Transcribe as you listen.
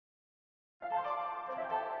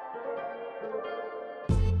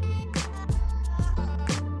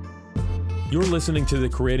You're listening to the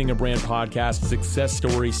Creating a Brand podcast success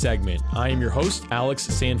story segment. I am your host, Alex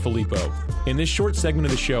Sanfilippo. In this short segment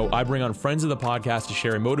of the show, I bring on friends of the podcast to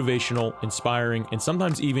share a motivational, inspiring, and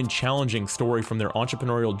sometimes even challenging story from their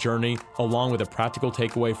entrepreneurial journey, along with a practical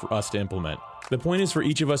takeaway for us to implement. The point is for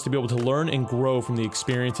each of us to be able to learn and grow from the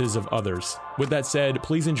experiences of others. With that said,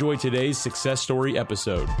 please enjoy today's success story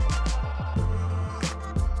episode.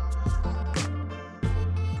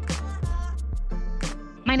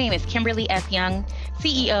 My name is Kimberly F. Young,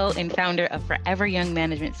 CEO and founder of Forever Young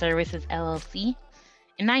Management Services, LLC,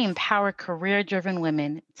 and I empower career-driven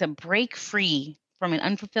women to break free from an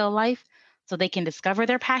unfulfilled life so they can discover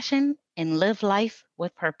their passion and live life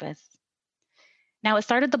with purpose. Now, what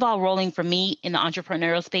started the ball rolling for me in the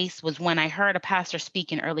entrepreneurial space was when I heard a pastor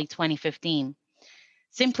speak in early 2015.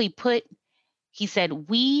 Simply put, he said,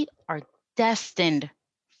 "We are destined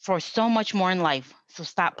for so much more in life, so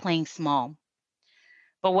stop playing small."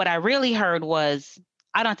 But what I really heard was,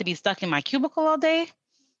 I don't have to be stuck in my cubicle all day.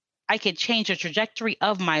 I could change the trajectory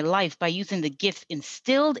of my life by using the gifts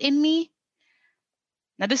instilled in me.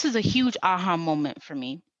 Now, this is a huge aha moment for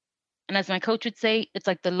me. And as my coach would say, it's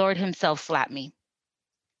like the Lord himself slapped me.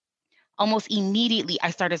 Almost immediately,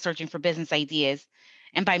 I started searching for business ideas.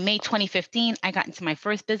 And by May 2015, I got into my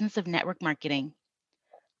first business of network marketing.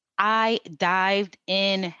 I dived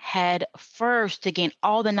in head first to gain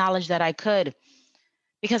all the knowledge that I could.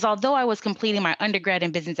 Because although I was completing my undergrad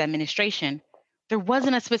in business administration, there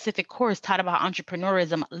wasn't a specific course taught about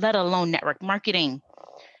entrepreneurism, let alone network marketing.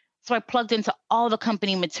 So I plugged into all the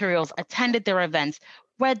company materials, attended their events,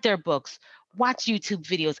 read their books, watched YouTube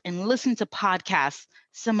videos, and listened to podcasts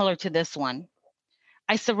similar to this one.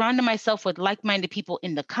 I surrounded myself with like-minded people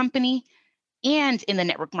in the company and in the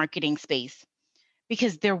network marketing space,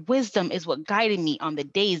 because their wisdom is what guided me on the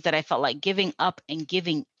days that I felt like giving up and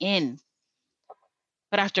giving in.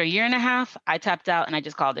 But after a year and a half, I tapped out and I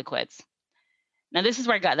just called it quits. Now, this is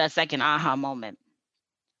where I got that second aha moment.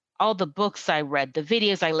 All the books I read, the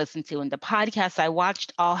videos I listened to, and the podcasts I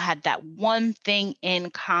watched all had that one thing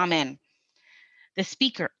in common. The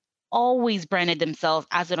speaker always branded themselves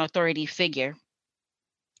as an authority figure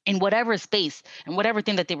in whatever space and whatever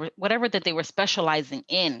that they were specializing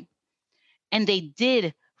in. And they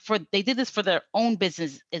did this for their own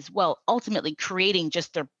business as well, ultimately creating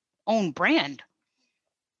just their own brand.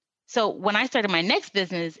 So when I started my next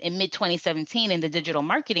business in mid-2017 in the digital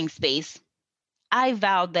marketing space, I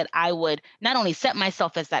vowed that I would not only set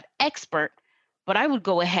myself as that expert, but I would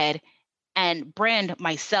go ahead and brand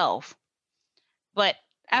myself. But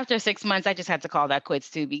after 6 months, I just had to call that quits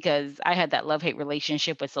too, because I had that love-hate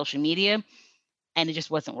relationship with social media and it just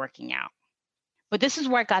wasn't working out. But this is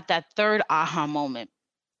where I got that third aha moment.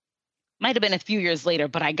 Might have been a few years later,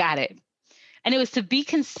 but I got it. And it was to be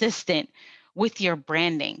consistent with your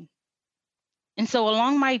branding. And so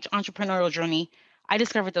along my entrepreneurial journey, I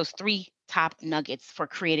discovered those 3 top nuggets for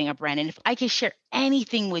creating a brand. And if I could share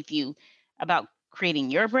anything with you about creating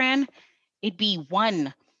your brand, it'd be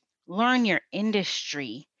 1, learn your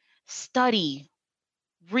industry, study,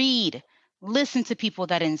 read, listen to people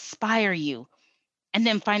that inspire you, and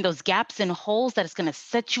then find those gaps and holes that is going to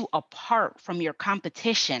set you apart from your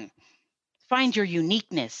competition. Find your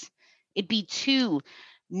uniqueness. It'd be 2,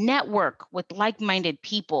 network with like-minded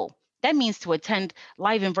people. That means to attend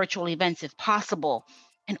live and virtual events if possible,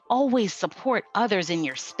 and always support others in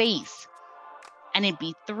your space. And it'd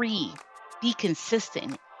be 3, be consistent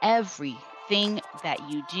in everything that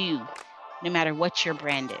you do, no matter what your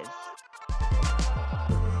brand is.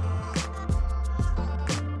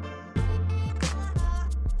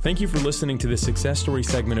 Thank you for listening to the success story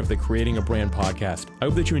segment of the Creating a Brand podcast. I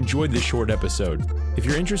hope that you enjoyed this short episode. If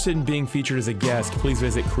you're interested in being featured as a guest, please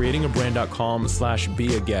visit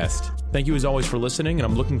creatingabrand.com/be-a-guest. Thank you as always for listening, and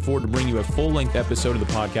I'm looking forward to bringing you a full-length episode of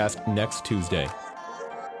the podcast next Tuesday.